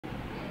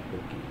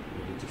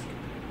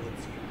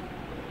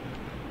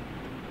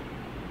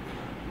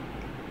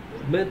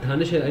मैं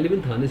थाने शहर, I live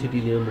in Thane city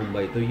near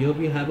Mumbai. तो here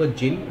we have a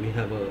jail, we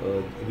have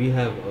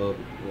a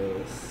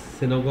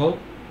synagogue,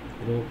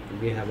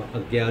 we have a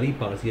Agyari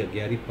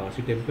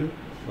Parsi temple,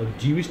 a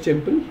Jewish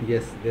temple.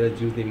 Yes, there are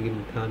Jews living in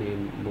Thane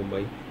in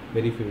Mumbai,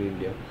 very few in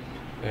India,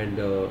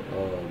 and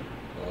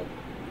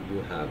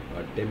you have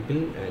a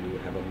temple and you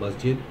have a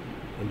masjid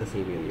in the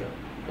same area.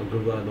 A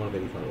gurudwara not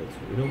very far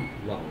also.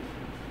 Wow,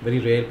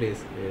 very rare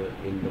place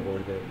in the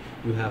world where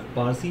you have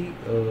Parsi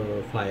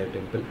fire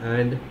temple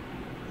and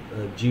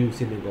Jew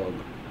synagogue,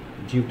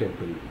 Jew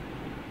temple.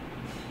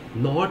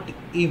 Not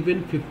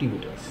even 50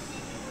 meters.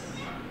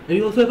 And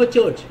you also have a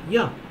church.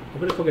 Yeah, I'm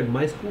going to forget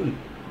my school,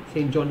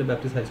 St. John the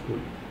Baptist High School.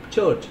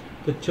 Church.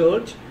 So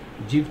church,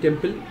 Jew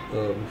temple,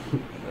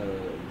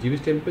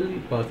 Jewish temple,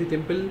 Parsi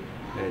temple,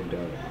 and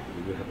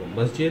you have a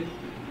masjid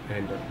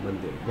and a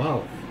mandir. Wow.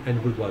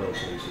 And Gurdwara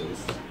also in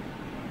place.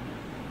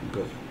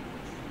 Good.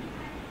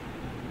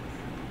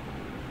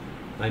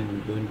 I'm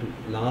going to,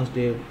 last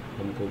day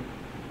हमको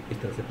इस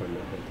तरह से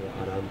पढ़ना है, थोड़ा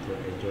आराम, थोड़ा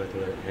enjoy,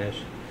 थोड़ा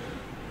ऐश.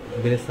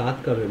 मेरे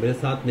साथ कर रहे हो, मेरे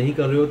साथ नहीं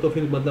कर रहे हो तो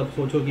फिर मतलब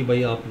सोचो कि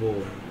भाई आप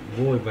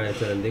वो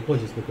व्याकरण देखो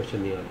जिसमें क्वेश्चन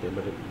नहीं आते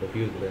बट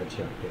व्यूज़ बड़े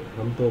अच्छे आते हैं.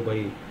 हम तो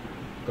भाई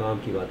काम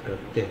की बात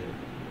करते हैं,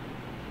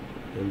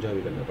 एंजॉय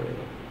भी करना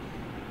पड़ेगा.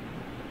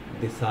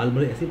 साल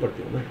भर ऐसे ही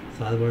पढ़ते हो ना,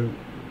 साल भर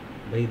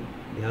भाई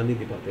ध्यान नहीं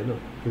दे पाते ना,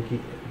 क्योंकि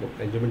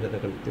एंजॉयमेंट ज़्यादा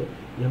कर लेते हो.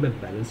 ये हमें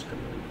बैलेंस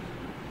करना है.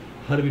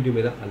 हर वीडियो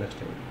मेरा अलग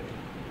स्टाइल है.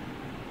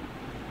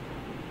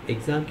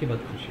 एग्ज़ाम के बाद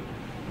खुशी,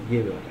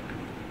 ये मेरा रखना.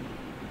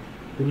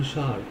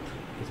 पुरुषार्थ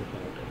is a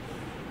part of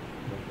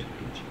what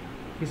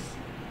teaching. इस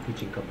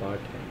टीचिंग का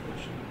पार्ट है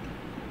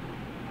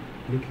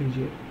पुरुषार्थ. लिख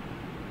लीजिए,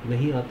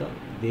 नहीं आता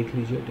देख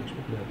लीजिए टेक्स्ट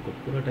बुक में, आपको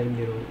पूरा टाइम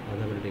दे रहा हूँ,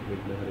 आधा मिनट 1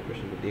 मिनट में हर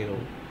क्वेश्चन में दे रहा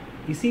हूँ.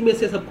 इसी में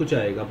से सब कुछ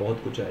आएगा,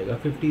 बहुत कुछ आएगा.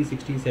 50,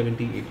 60,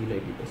 70, 80,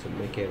 90%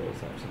 मैं कह रहा हूँ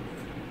साफ साफ,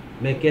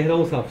 मैं कह रहा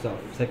हूँ साफ साफ.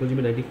 साइकोलॉजी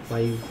में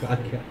 95 आ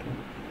गया था,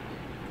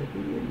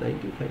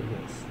 95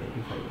 यस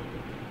 95 आ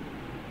गया था.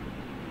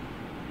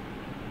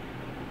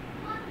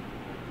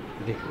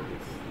 देखो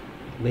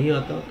नहीं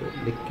आता तो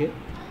लिख के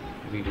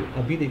वीडियो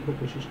अभी देखो,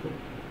 कोशिश करो.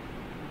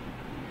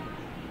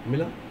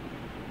 मिला?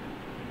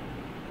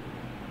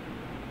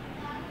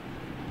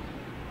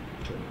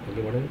 चलो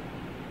आगे बढ़े.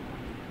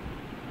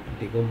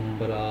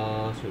 दिगंबरा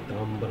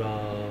श्वेतांबरा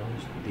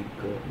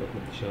दिग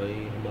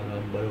दिशाएं हमारा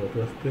अंबर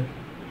वस्त्र.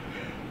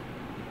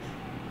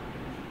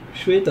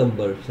 श्वेत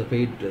अंबर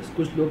सफ़ेद ड्रेस.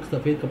 कुछ लोग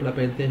सफ़ेद कपड़ा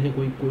पहनते हैं,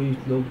 कोई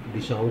लोग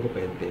दिशाओं को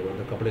पहनते हैं,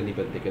 मतलब कपड़े नहीं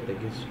पहनते. कहते हैं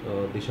कि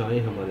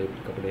दिशाएं हमारे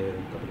कपड़े हैं,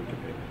 हम कपड़े क्यों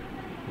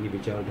पहने. ये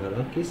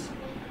विचारधारा किस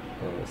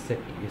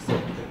सेक्ट, ये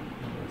सेक्ट है,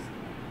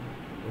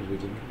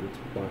 रिलीजन के कुछ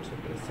पार्ट्स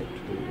होते हैं सेक्ट.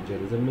 तो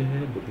जैनिज्म में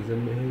है, बुद्धिज़्म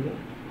में है या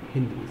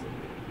हिंदुइज्म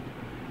में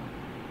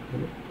है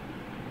ना.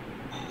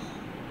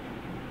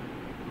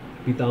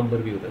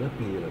 पीताम्बर भी होता है ना,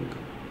 पीले रंग का.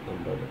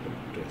 अंबर मतलब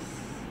ड्रेस.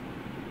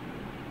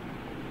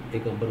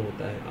 एक अंबर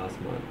होता है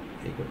आसमान,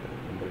 एक होता है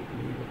अंबर,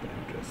 एक होता है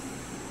ड्रेस.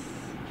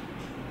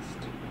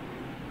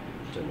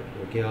 चलो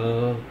हो गया.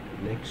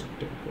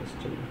 नेक्स्ट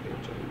क्वेश्चन पे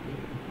चलेंगे.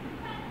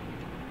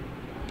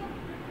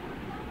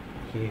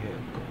 ये है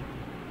आपका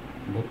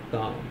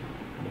मुक्ताब.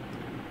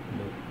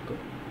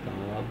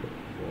 मुक्ताब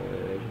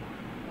for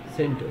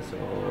centres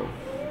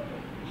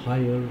of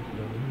higher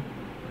learning,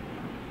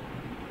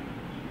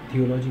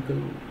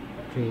 theological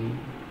training,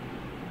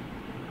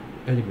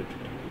 elementary.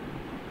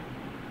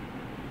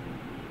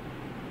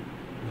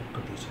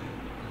 आपका दीजिए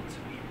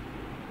आंसर.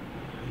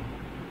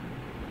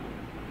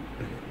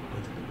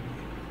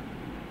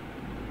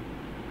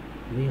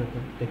 नहीं आता,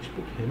 टेक्स्ट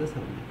बुक है ना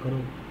सामने, करो.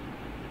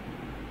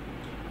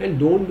 एंड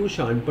डोंट डू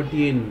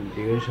शानपट्टी एंड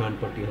डेढ़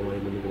शानपट्टी. हमारे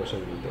मम्मी को भाषा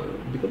बोलते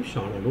हैं बिकम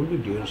शाना. डोंट बी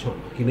डेढ़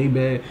शाना कि नहीं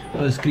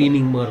मैं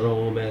स्क्रीनिंग मार रहा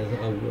हूँ, मैं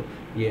अब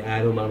ये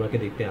एरो मार के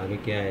देखते हैं आगे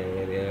क्या है,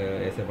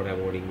 ऐसे बड़ा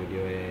बोर्डिंग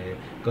वीडियो है,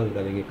 कल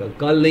करेंगे.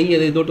 कल नहीं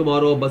है, दो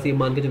टुमारो. बस ये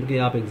मान के चल के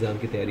आप एग्ज़ाम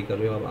की तैयारी कर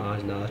रहे हो, अब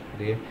आज लास्ट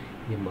डे,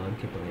 ये मान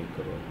के पढ़ाई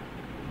करो,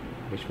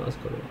 विश्वास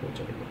करो हो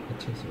जाएगा,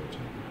 अच्छे से हो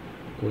जाएगा,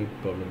 कोई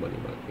प्रॉब्लम वाली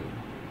बात नहीं.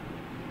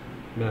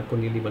 मैं आपको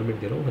नीली 1 मिनट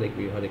दे रहा हूँ हर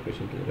एक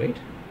क्वेश्चन के लिए, राइट.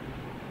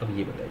 अब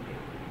ये बताइए,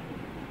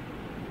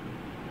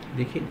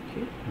 देखिए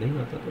नहीं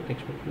आता तो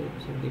टेक्स्ट बुक में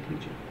सब देख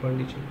लीजिए, पढ़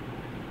लीजिए.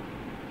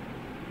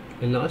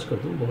 इलाज कर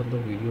दूँ, बहुत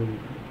लोग वीडियो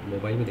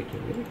मोबाइल में देखे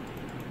होंगे.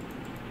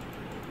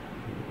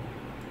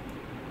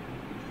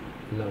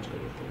 इलाज कर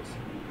देते हैं इससे,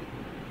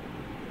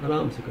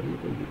 आराम से करिए,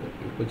 कोई दिक्कत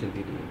नहीं, कोई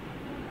जल्दी नहीं है.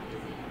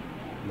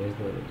 मैं इस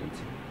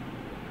इमरजेंसी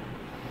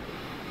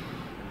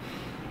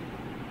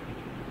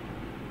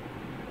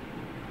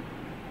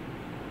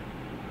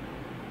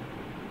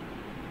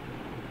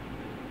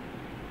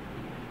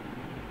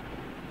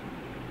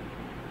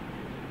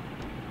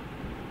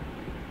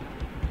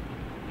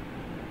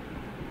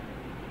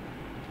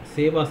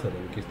सेवा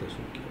सदन किसने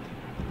शुरू किया था?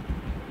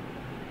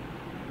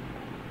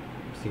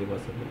 सेवा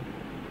सदन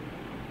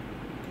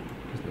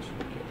किसने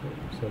शुरू किया था?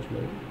 सर्च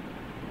मारिए.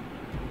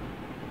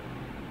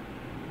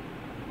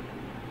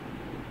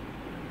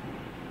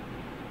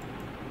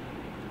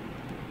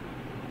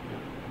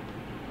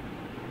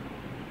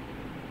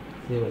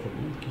 सेवा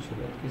सदन की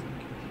शुरुआत किसने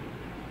की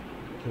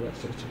थी? थोड़ा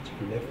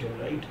लेफ्ट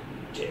एंड राइट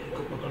चेयर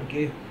को पकड़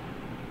के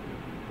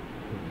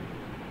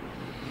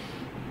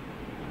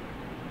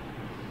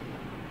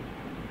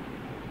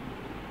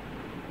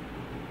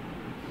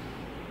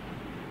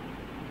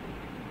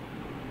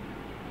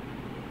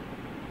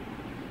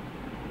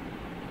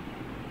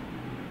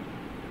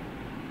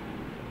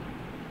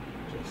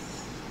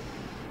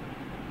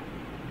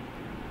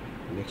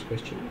नेक्स्ट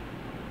क्वेश्चन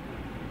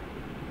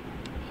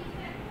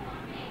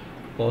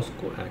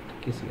पॉस्को एक्ट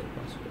किस ईयर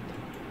पास हुआ था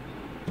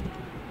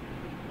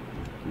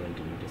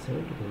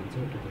 1987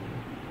 2007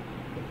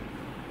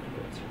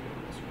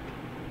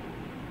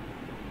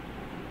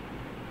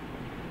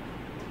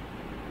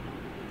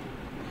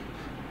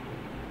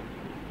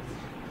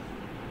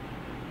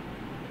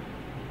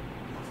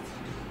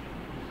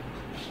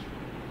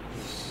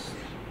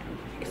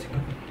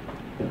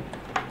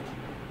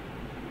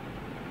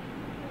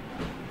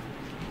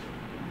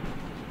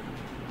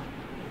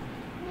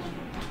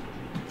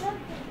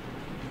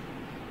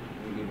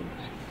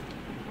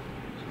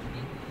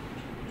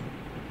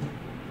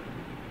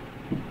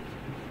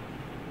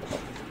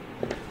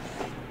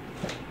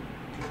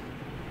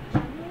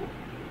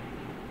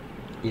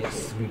 यस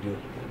वीडियो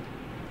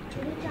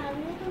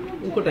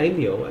उनको टाइम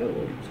दिया हुआ है,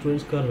 वो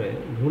स्टूडेंट्स कर रहे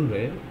हैं, ढूंढ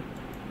रहे हैं,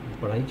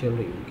 पढ़ाई चल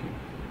रही है उनकी।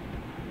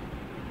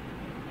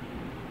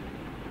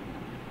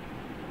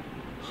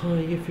 हाँ,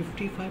 ये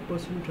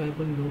 55%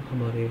 ट्राइबल लोग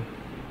हमारे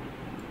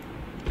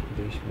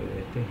देश में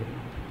रहते हैं।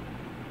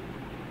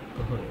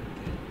 कहाँ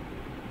रहते हैं?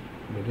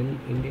 मिडिल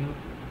इंडिया,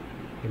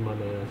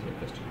 हिमालय से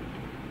वेस्टर्न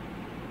इंडिया।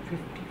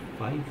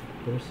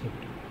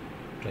 55%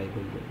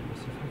 ट्राइबल लोगों में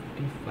से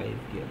 55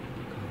 की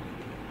आबादी कहाँ रहती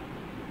है?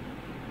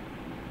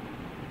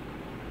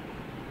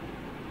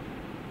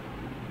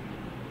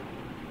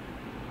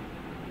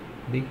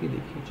 देखिए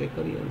देखिए, चेक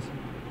करिए आंसर,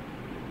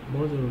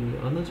 बहुत ज़रूरी है,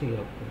 आना चाहिए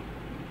आपको।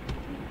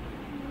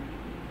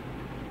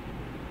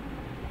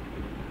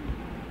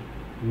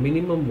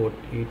 मिनिमम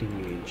वोटिंग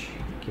एज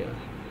क्या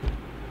है?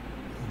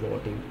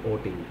 वोटिंग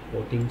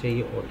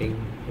चाहिए,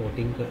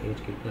 वोटिंग का एज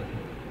कितना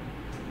है?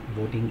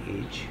 Voting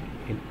as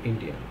in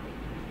India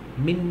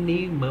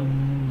minimum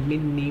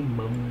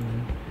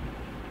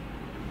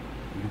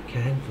you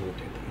can vote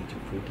at the age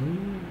of 14,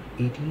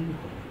 18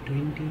 or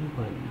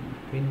 21.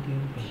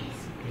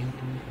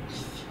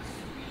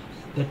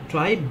 The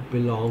tribe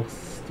belongs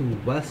to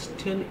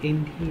Western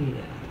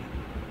India.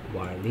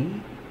 Warli,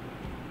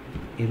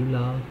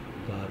 Irula,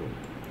 Garo.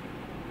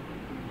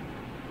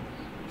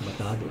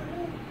 बता दो।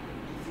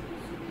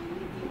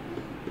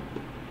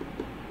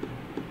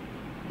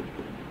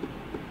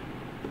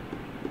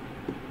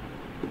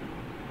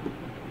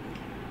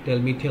 Tell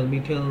me, do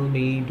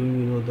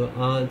you know the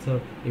answer?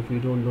 If you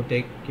don't know,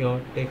 take your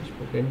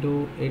textbook and do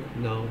it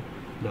now.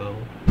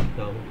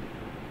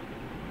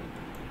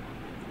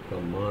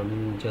 Come on,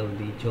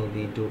 jaldi,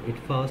 do it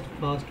fast.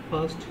 Do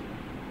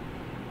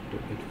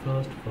it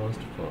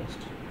fast.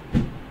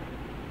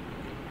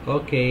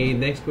 Okay,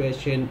 next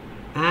question.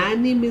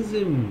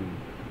 Animism.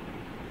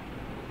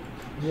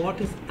 What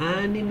is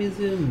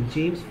animism?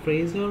 James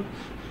Fraser,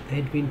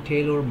 Edwin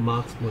Taylor,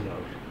 Max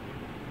Muller.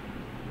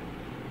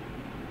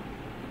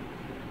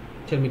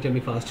 Tell me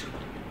fast.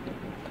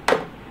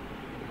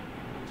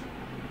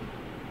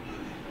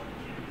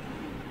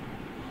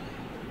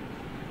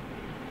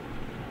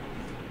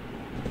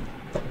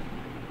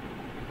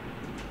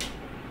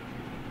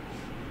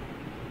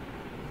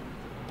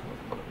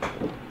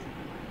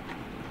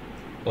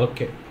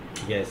 Okay,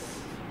 yes.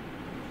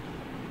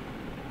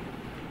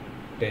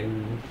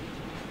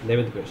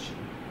 11th question.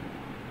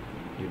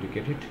 Did you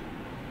get it?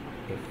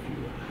 If you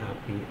are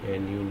happy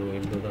and you know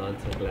the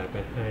answer, clap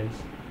your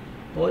hands.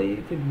 Or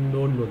if you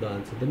don't know the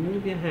answer, then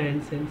move your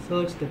hands and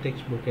search the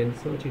textbook and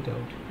search it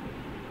out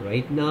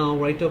right now,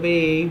 right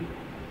away.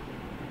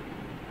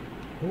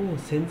 Oh,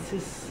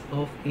 Census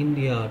of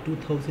India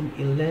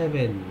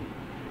 2011.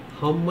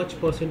 How much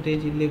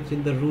percentage lives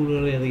in the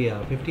rural area?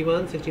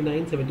 51,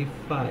 69,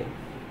 75.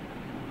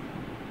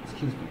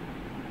 Excuse me.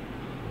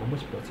 How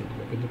much percentage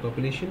of Indian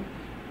population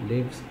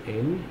lives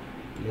in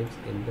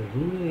the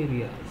rural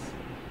areas?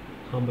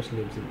 How much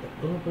lives in the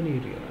urban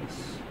areas?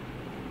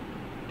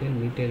 Tell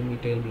me.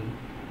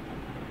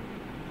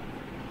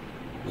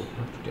 You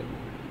have to tell me.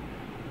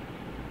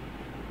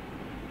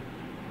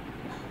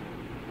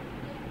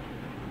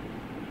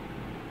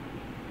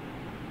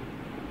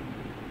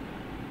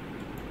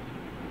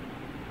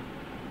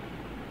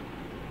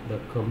 The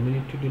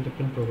community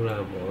development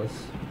program was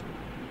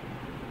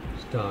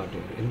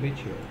started in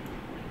which year?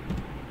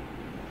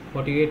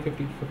 48,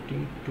 50,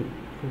 52,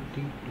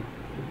 52,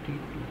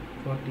 52,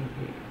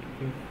 48,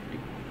 50,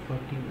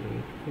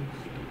 48,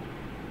 50.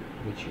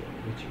 Which year?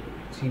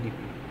 CDP.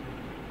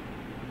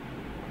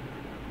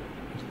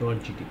 It's not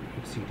GDP,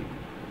 it's CDP.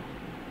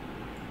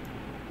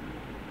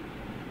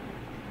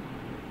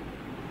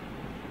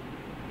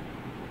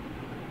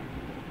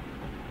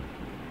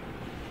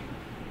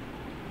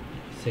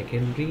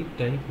 Secondary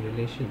type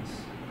relations.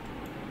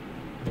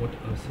 What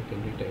are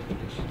secondary type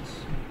relations?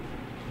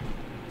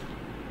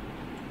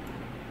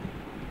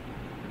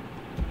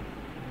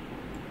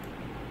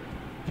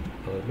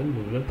 urban,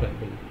 rural,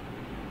 tribal.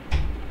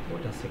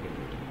 What are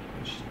secondary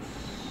questions?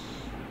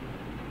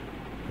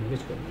 In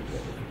which community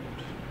are they about?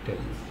 Tell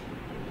me.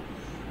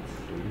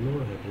 Do you know?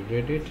 Have you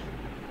read it?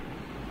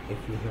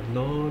 If you have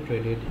not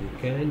read it, you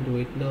can do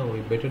it now.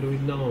 You better do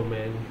it now,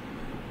 man.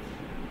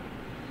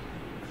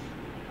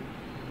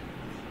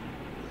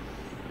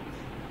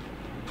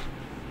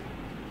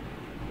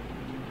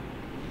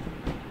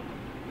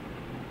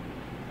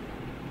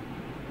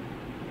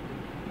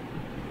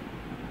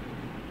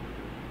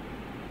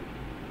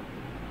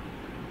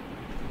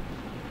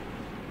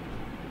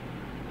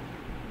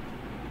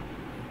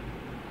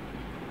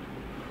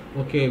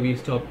 Okay, we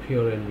stop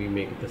here and we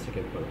make it the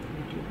second part of the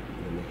video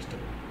in the next time.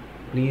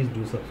 Please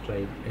do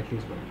subscribe at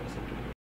least 1% to